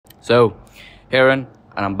So, Aaron,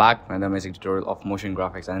 and I'm back with another amazing tutorial of motion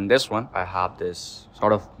graphics. And in this one, I have this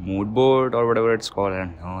sort of mood board or whatever it's called. I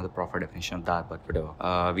don't know the proper definition of that, but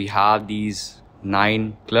whatever. We have these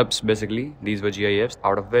 9 clips basically. These were GIFs,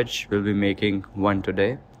 out of which we'll be making one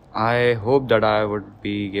today. I hope that I would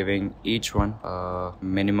be giving each one a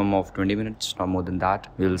minimum of 20 minutes, not more than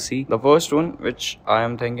that. We'll see. The first one, which I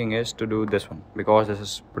am thinking, is to do this one because this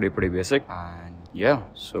is pretty basic. And yeah,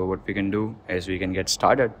 so what we can do is we can get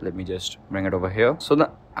started. Let me just bring it over here. So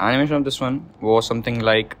the animation of this one was something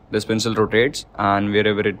like this pencil rotates, and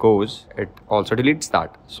wherever it goes, it also deletes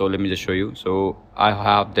that. So let me just show you. So I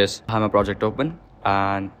have this Hammer project open,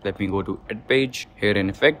 and let me go to edit page here in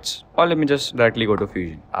effects, or let me just directly go to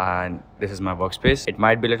Fusion, and this is my workspace. It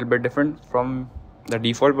might be a little bit different from the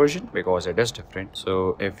default version because it is different.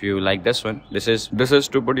 So if you like this one, this is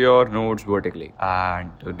to put your nodes vertically,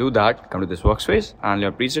 and to do that, come to this workspace and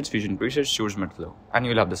your presets, Fusion presets, choose mid flow, and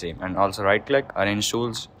you'll have the same. And also right click, arrange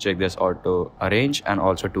tools, check this auto arrange, and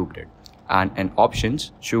also to grid. And in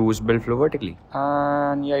options, choose build flow vertically,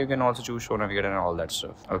 and yeah, you can also choose show navigator and all that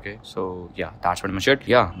stuff. Okay, so yeah, that's pretty much it.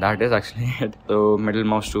 Yeah, that is actually it. So middle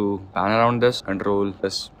mouse to pan around this, control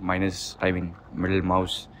this middle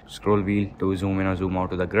mouse scroll wheel to zoom in or zoom out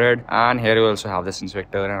to the grid. And here you also have this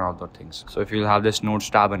inspector and all those things. So if you'll have this nodes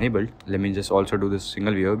tab enabled, let me just also do this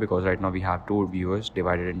single viewer, because right now we have 2 viewers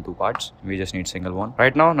divided in 2 parts. We just need single one.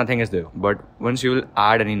 Right now nothing is there, but once you will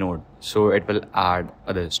add any node, so it will add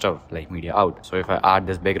other stuff like media out. So if I add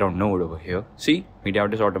this background node over here, see, media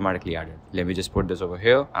out is automatically added. Let me just put this over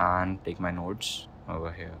here and take my nodes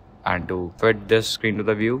over here. And to fit this screen to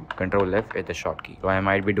the view, Control F is the shortcut. So I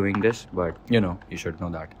might be doing this, but you should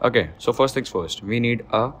know that. Okay, so first things first, we need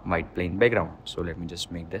a white plain background. So let me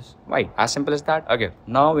just make this white. As simple as that. Okay,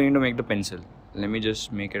 now we need to make the pencil. Let me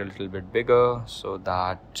just make it a little bit bigger so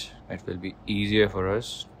that it will be easier for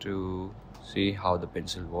us to see how the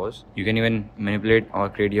pencil was. You can even manipulate or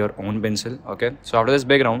create your own pencil. Okay, so after this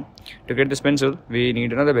background, to create this pencil, we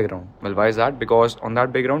need another background. Well, why is that? Because on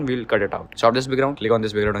that background we'll cut it out. So after this background, click on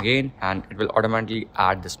this background again, and it will automatically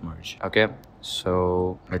add this merge. Okay,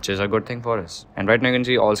 so which is a good thing for us. And right now you can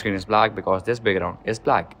see all screen is black because this background is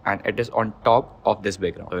black and it is on top of this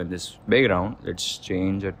background. So in this background, let's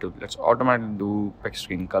change it to, let's automatically do back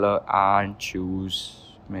screen color and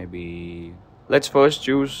choose maybe, let's first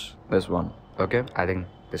choose this one. Okay, I think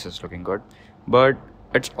this is looking good, but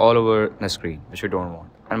it's all over the screen, which we don't want.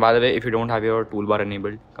 And by the way, if you don't have your toolbar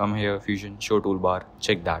enabled, come here, Fusion, show toolbar,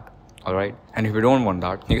 check that. Alright, and if you don't want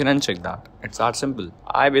that, you can uncheck that. It's that simple.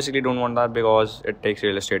 I basically don't want that because it takes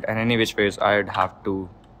real estate, and any which ways I'd have to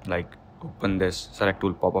like open this select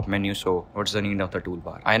tool pop-up menu. So what's the need of the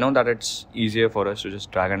toolbar? I know that it's easier for us to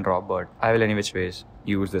just drag and drop, but I will any which ways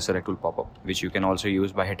use the select tool pop-up, which you can also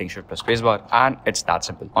use by hitting shift plus spacebar, and it's that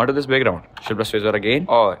simple. Onto this background, shift plus spacebar again,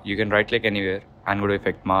 or you can right click anywhere and go to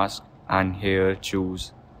effect mask, and here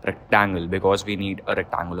choose rectangle because we need a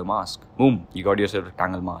rectangular mask. Boom, you got yourself a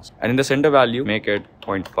rectangle mask. And in the center value, make it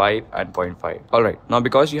 0.5 and 0.5. Alright, now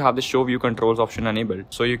because you have the show view controls option enabled,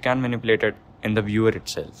 so you can manipulate it in the viewer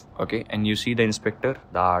itself. Okay, and you see the inspector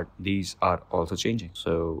that these are also changing.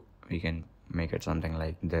 So we can make it something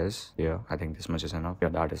like this. Yeah, I think this much is enough. Yeah,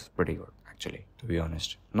 that is pretty good actually, to be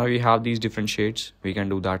honest. Now we have these different shades. We can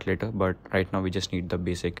do that later, but right now we just need the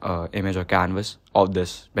basic image or canvas of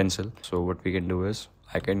this pencil. So what we can do is,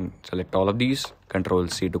 I can select all of these, Control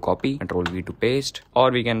C to copy, Control V to paste,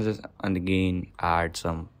 or we can just again add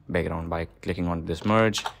some background by clicking on this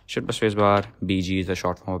merge, shift plus spacebar, BG is the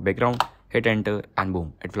short form of background, hit enter, and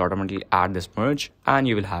boom, it will automatically add this merge and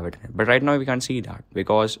you will have it. But right now we can't see that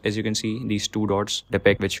because as you can see, these 2 dots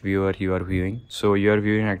depict which viewer you are viewing. So you are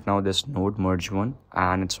viewing right now this node merge one,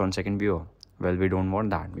 and it's 1 second viewer. Well, we don't want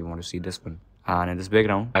that. We want to see this one. And in this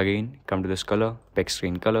background, again, come to this color, pick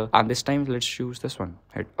screen color, and this time let's choose this one.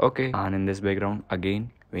 Hit OK. And in this background,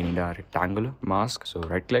 again, we need a rectangular mask. So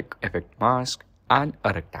right click, effect mask, and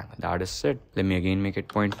a rectangle. That is it. Let me again make it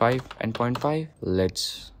 0.5 and 0.5.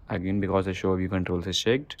 Let's again, because the show view controls is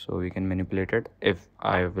checked, so we can manipulate it. If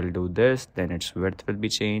I will do this, then its width will be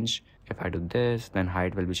changed. If I do this, then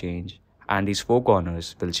height will be changed, and these 4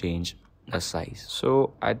 corners will change the size.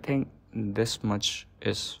 So I think this much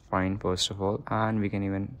is fine first of all, and we can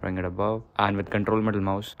even bring it above, and with control middle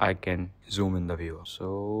mouse I can zoom in the viewer,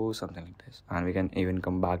 so something like this. And we can even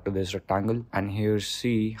come back to this rectangle, and here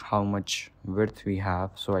see how much width we have.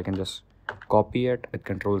 So I can just copy it with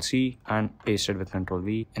Control C and paste it with Control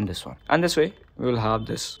V in this one, and this way we will have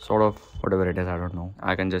this sort of whatever it is, I don't know.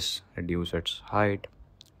 I can just reduce its height,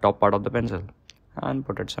 top part of the pencil, and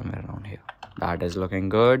put it somewhere around here. That is looking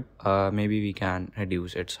good. Maybe we can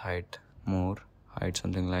reduce its height more. hide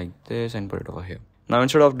something like this and put it over here. Now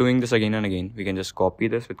instead of doing this again and again, we can just copy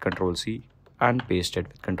this with Control C and paste it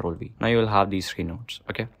with Control V. Now you will have these three nodes.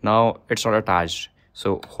 Okay, now it's not attached,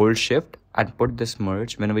 so hold Shift and put this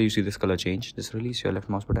merge. Whenever you see this color change, just release your left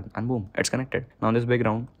mouse button and boom, it's connected. Now this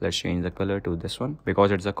background, let's change the color to this one.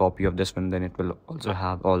 Because it's a copy of this one, then it will also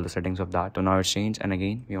have all the settings of that. So now it's changed, and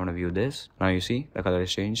again we want to view this. Now you see the color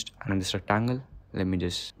is changed, and in this rectangle, let me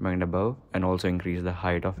just bring it above and also increase the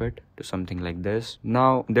height of it to something like this.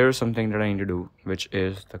 Now there's something that I need to do, which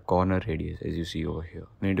is the corner radius. As you see over here,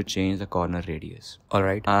 we need to change the corner radius. All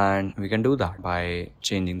right, and we can do that by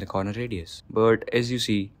changing the corner radius. But as you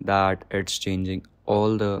see that it's changing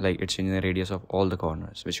all the, it's changing the radius of all the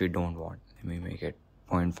corners, which we don't want. Let me make it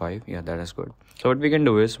 0.5. Yeah, that is good. So what we can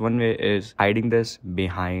do is, one way is hiding this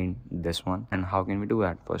behind this one. And how can we do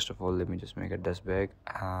that? First of all, let me just make it this big,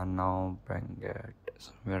 and now bring it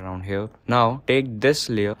somewhere around here. Now take this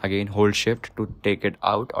layer, again hold Shift to take it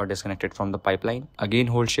out or disconnect it from the pipeline. Again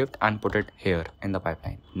hold Shift and put it here in the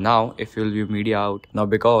pipeline. Now if you'll view media out, now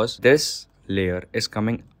because this layer is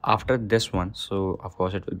coming after this one, so of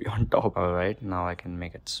course it will be on top. All right, now I can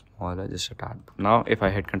make it smaller just a tad. Now if I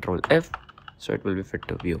hit Control F, so it will be fit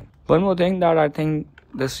to view. One more thing, that I think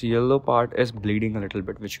this yellow part is bleeding a little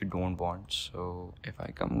bit, which you don't want. So if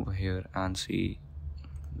I come over here and see,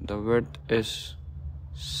 the width is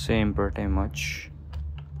same pretty much.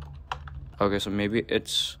 Okay, so maybe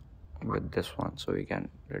it's with this one, so we can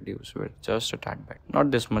reduce width just a tad bit,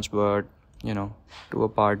 not this much, but you know, to a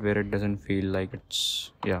part where it doesn't feel like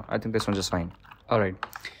it's, yeah, I think this one's just fine. All right,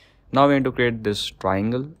 now we need to create this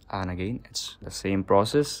triangle, and again it's the same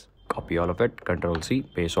process. Copy all of it, Control C,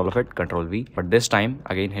 paste all of it, Control V. But this time,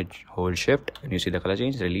 again hit hold Shift, and you see the color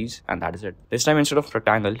change, release, and that is it. This time, instead of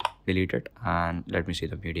rectangle, delete it, and let me see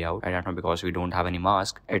the media out. I don't know, because we don't have any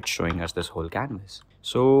mask, it's showing us this whole canvas.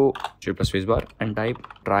 So Shift plus spacebar and type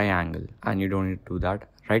triangle, and you don't need to do that.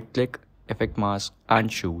 Right click, effect mask, and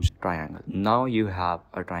choose triangle. Now you have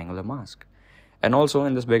a triangular mask. And also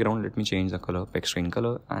in this background, let me change the color, pick screen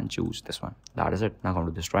color, and choose this one. That is it. Now come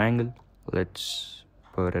to this triangle. Let's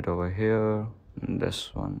put it over here,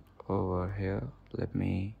 this one over here. Let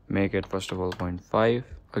me make it first of all 0.5.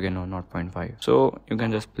 Okay, no, not 0.5. So you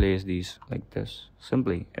can just place these like this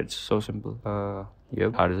simply. It's so simple.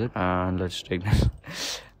 Yep, that is it. And let's take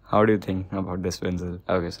this. How do you think about this pencil?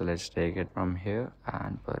 Okay, so let's take it from here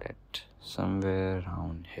and put it somewhere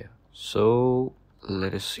around here. So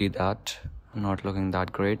let us see that. Not looking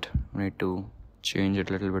that great. We need to change it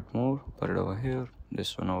a little bit more. Put it over here,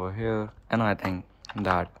 this one over here, and I think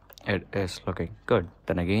that it is looking good.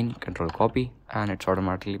 Then again, Control Copy, and it's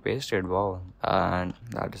automatically pasted. Wow, and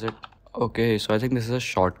that is it. Okay, so I think this is a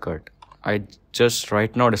shortcut. I just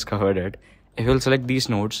right now discovered it. If you'll select these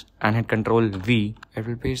nodes and hit Control V, it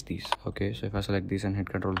will paste these. Okay, so if I select these and hit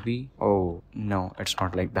Control V, oh no, it's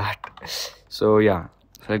not like that. So yeah,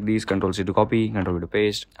 select these, Control C to copy, Control V to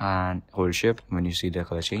paste, and hold Shift. When you see the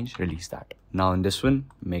color change, release that. Now in this one,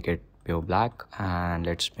 make it pure black, and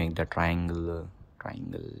let's make the triangle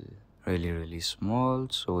really small.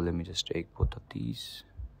 So let me just take both of these.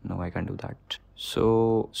 No, I can't do that.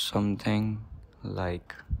 So something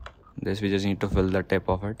like this. We just need to fill the tip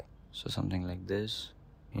of it. So something like this.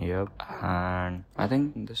 Yep. And I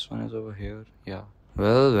think this one is over here. Yeah.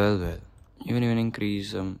 Well. Even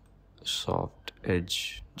increase soft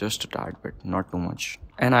edge just a tad bit, not too much.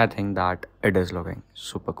 And I think that it is looking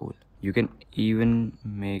super cool. You can even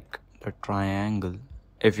make the triangle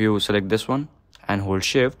if you select this one and hold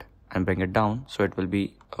Shift and bring it down, so it will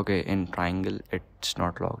be okay. In triangle, it's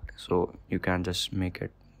not locked, so you can just make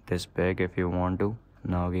it this big if you want to.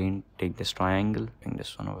 Now again, take this triangle, bring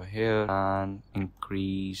this one over here, and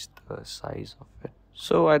increase the size of it.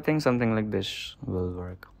 So I think something like this will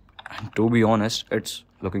work. And to be honest, it's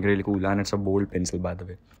looking really cool, and it's a bold pencil, by the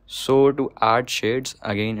way. So to add shades,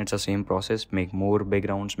 again, it's the same process. Make more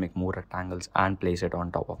backgrounds, make more rectangles, and place it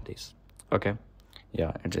on top of this. Okay,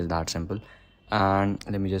 yeah, it is that simple. And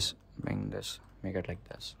let me just bring this, make it like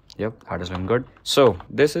this. Yep, that is looking good. So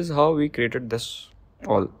this is how we created this,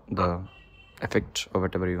 all the effect or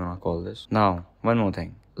whatever you want to call this. Now one more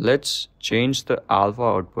thing, let's change the alpha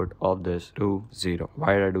output of this to 0.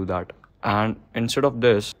 Why did I do that? And instead of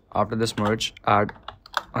this, after this merge, add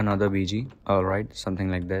another BG, all right, something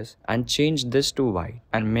like this, and change this to white,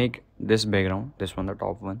 and make this background, this one, the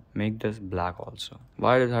top one, make this black also.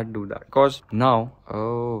 Why does that do that? Because now,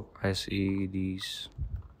 oh, I see these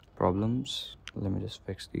problems. Let me just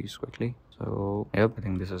fix these quickly. So yep, I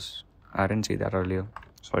think this is, I didn't see that earlier.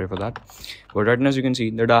 Sorry for that. But right now, as you can see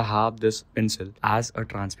that I have this pencil as a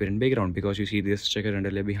transparent background because you see this checker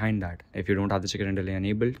underlay behind that. If you don't have the checker underlay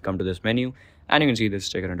enabled, come to this menu and you can see this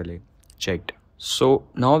checker underlay checked. So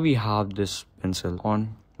now we have this pencil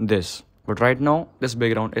on this. But right now, this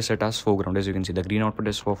background is set as foreground. As you can see, the green output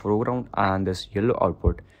is for foreground and this yellow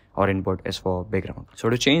output or input is for background. So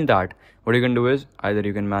to change that, what you can do is either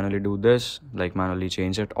you can manually do this, like manually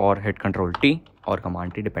change it, or hit Control T or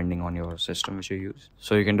Command T depending on your system which you use.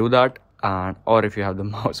 So you can do that, and or if you have the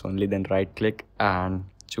mouse only, then right click and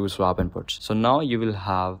choose swap inputs. So now you will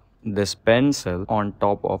have this pencil on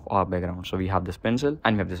top of our background. So we have this pencil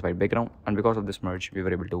and we have this white background, and because of this merge we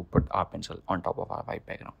were able to put our pencil on top of our white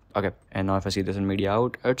background. Okay, and now if I see this in media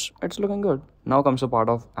out, it's looking good. Now comes the part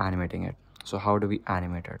of animating it. So how do we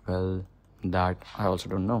animate it? Well, that I also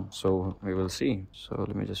don't know, so we will see. So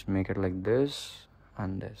let me just make it like this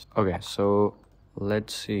and this. Okay, so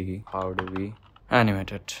let's see how do we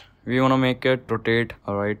animate it. We want to make it rotate.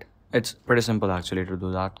 All right, it's pretty simple actually to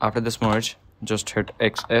do that. After this merge, just hit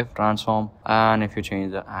XF transform, and if you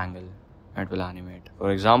change the angle, it will animate. For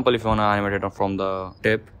example, if you want to animate it from the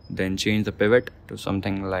tip, then change the pivot to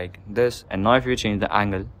something like this, and now if you change the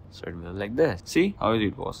angle, so it will like this. See how easy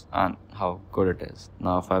it was and how good it is.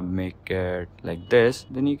 Now if I make it like this,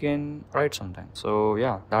 then you can write something. So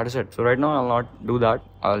yeah, that is it. So right now I'll not do that.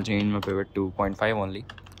 I'll change my pivot to 0.5 only,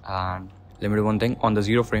 and let me do one thing. On the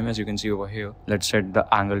 0 frame, as you can see over here, let's set the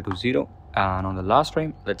angle to 0, and on the last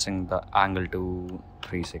frame, let's set the angle to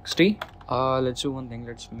 360. Let's do one thing.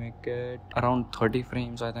 Let's make it around 30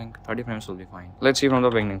 frames. I think 30 frames will be fine. Let's see from the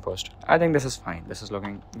beginning first. I think this is fine. This is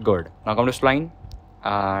looking good. Now come to spline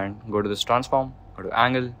and go to this transform, go to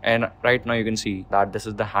angle, and right now you can see that this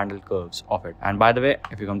is the handle curves of it. And by the way,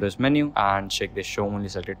 if you come to this menu and check this show only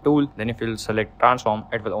selected tool, then if you'll select transform,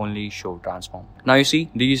 it will only show transform. Now you see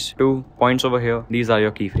these 2 points over here, these are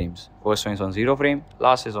your keyframes. First one is on 0 frame,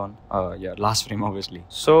 last is on last frame obviously.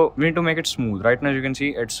 So we need to make it smooth. Right now you can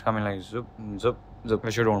see it's coming like zoop zoop zoop,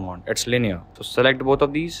 which you don't want. It's linear. So select both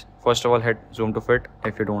of these. First of all, hit zoom to fit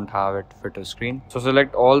if you don't have it fit to screen. So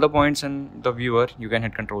select all the points in the viewer. You can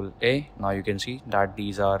hit Control A. Now you can see that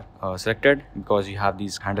these are selected because you have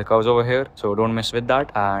these handle curves over here. So don't mess with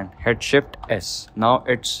that, and hit Shift S. Now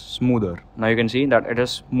it's smoother. Now you can see that it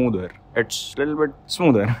is smoother. It's a little bit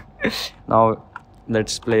smoother. Now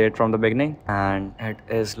let's play it from the beginning, and it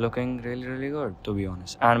is looking really good, to be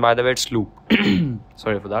honest. And by the way, it's loop.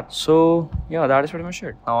 Sorry for that. So yeah, that is pretty much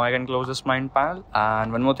it. Now I can close the spline panel,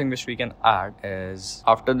 and one more thing which we can add is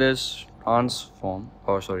after this transform,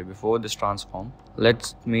 or sorry, before this transform,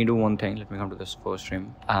 let me do one thing. Let me come to this first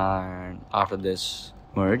frame, and after this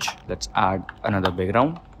merge, let's add another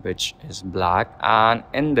background which is black, and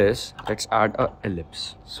in this let's add a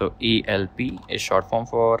ellipse. So ELP is short form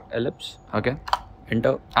for ellipse. Okay,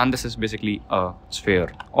 enter, and this is basically a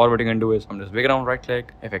sphere. Or what you can do is from this background, right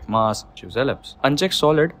click, effect mask, choose ellipse, uncheck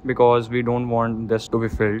solid because we don't want this to be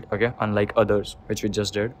filled. Okay, unlike others which we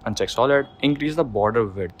just did. Uncheck solid, increase the border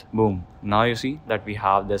width. Boom. Now you see that we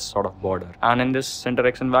have this sort of border, and in this center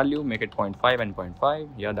action value, make it 0.5 and 0.5.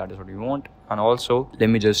 Yeah, that is what we want. And also let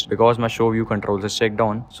me just, because my show view controls is checked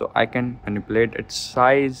on, so I can manipulate its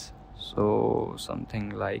size. So something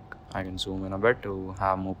like, I can zoom in a bit to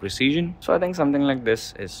have more precision. So I think something like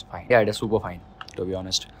this is fine. Yeah, it is super fine, to be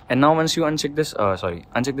honest. And now once you uncheck this,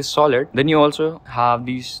 uncheck this solid, then you also have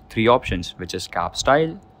these 3 options, which is cap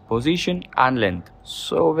style, position, and length.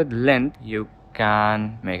 So with length, you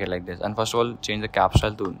can make it like this. And first of all, change the cap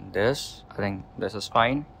style to this. I think this is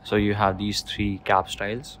fine. So you have these 3 cap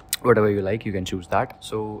styles. Whatever you like, you can choose that.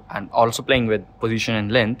 So, and also playing with position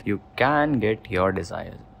and length, you can get your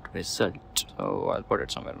desired result. So I'll put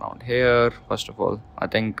it somewhere around here. First of all, I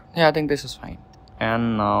think this is fine.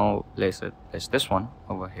 And now place this one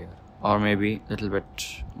over here, or maybe a little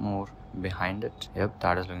bit more behind it. Yep,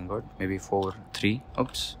 that is looking good. Maybe 4, 3.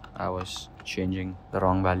 Oops, I was changing the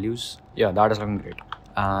wrong values. Yeah, that is looking great.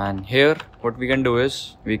 And here what we can do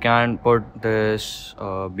is we can put this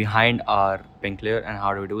behind our pink layer. And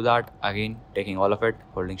how do we do that? Again, taking all of it,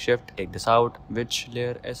 holding shift, take this out. Which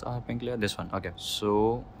layer is our pink layer? This one. Okay,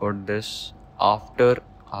 so put this after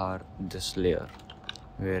this layer.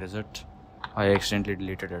 Where is it? I accidentally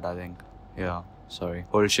deleted it, I think. Yeah, sorry.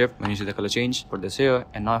 Hold shift when you see the color change, put this here,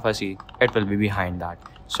 and now if I see, it will be behind that.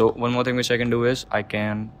 So one more thing which I can do is I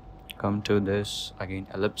can come to this again,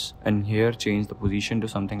 ellipse, and here change the position to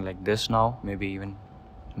something like this. Now maybe even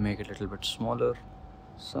make it a little bit smaller.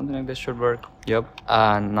 Something like this should work. Yep.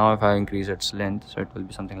 And now if I increase its length, so it will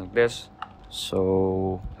be something like this.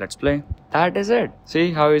 So let's play. That is it.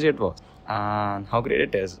 See how easy it was and how great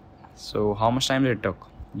it is. So how much time did it took?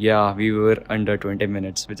 Yeah, we were under 20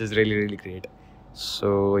 minutes, which is really, really great.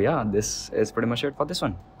 So yeah, this is pretty much it for this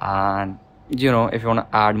one. And if you want to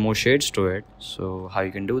add more shades to it, so how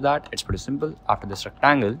you can do that, it's pretty simple. After this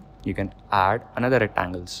rectangle, you can add another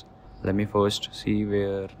rectangles. Let me first see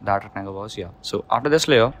where that rectangle was. Yeah, so after this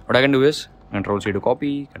layer, what I can do is Control C to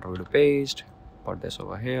copy, Control V to paste, put this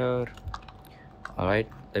over here. All right,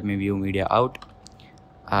 let me view media out,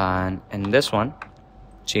 and in this one,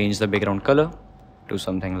 change the background color to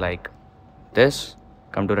something like this.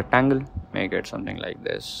 Come to rectangle, make it something like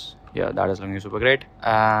this. Yeah, that is looking super great,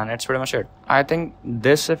 and it's pretty much it. I think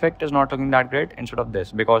this effect is not looking that great instead of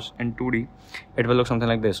this, because in 2D it will look something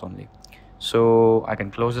like this only. So I can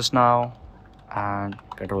close this now and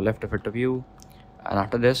Control F to fit to view. And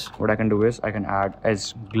after this, what I can do is I can add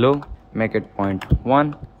as glow, make it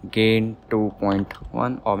 0.1, gain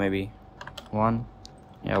 2.1 or maybe 1,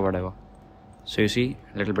 yeah, whatever. So you see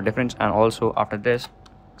a little bit difference. And also after this,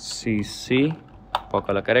 CC for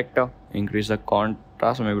color corrector, increase the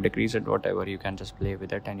contrast or maybe decrease it, whatever. You can just play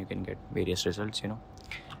with it and you can get various results. And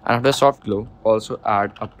after soft glow, also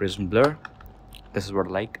add a prism blur. This is what I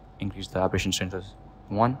like. Increase the aberration strength to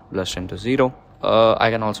 1, blur strength to 0.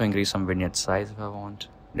 I can also increase some vignette size if I want,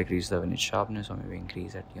 decrease the vignette sharpness, or maybe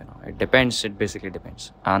increase it. It depends. It basically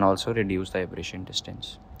depends. And also reduce the aberration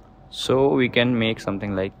distance. So we can make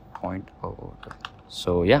something like 0.002.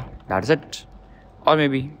 So yeah, that's it. Or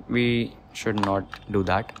maybe we should not do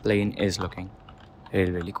that. Plain is looking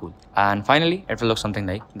really, really cool. And finally, it will look something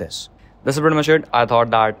like this. This is pretty much it. I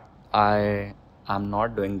thought that I'm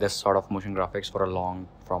not doing this sort of motion graphics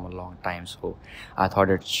from a long time, so I thought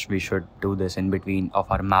we should do this in between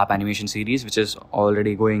of our map animation series, which is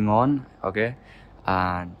already going on. Okay,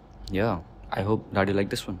 and yeah, I hope that you like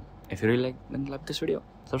this one. If you really like, then like this video,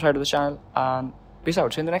 subscribe to the channel, and peace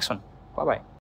out. See you in the next one. Bye bye.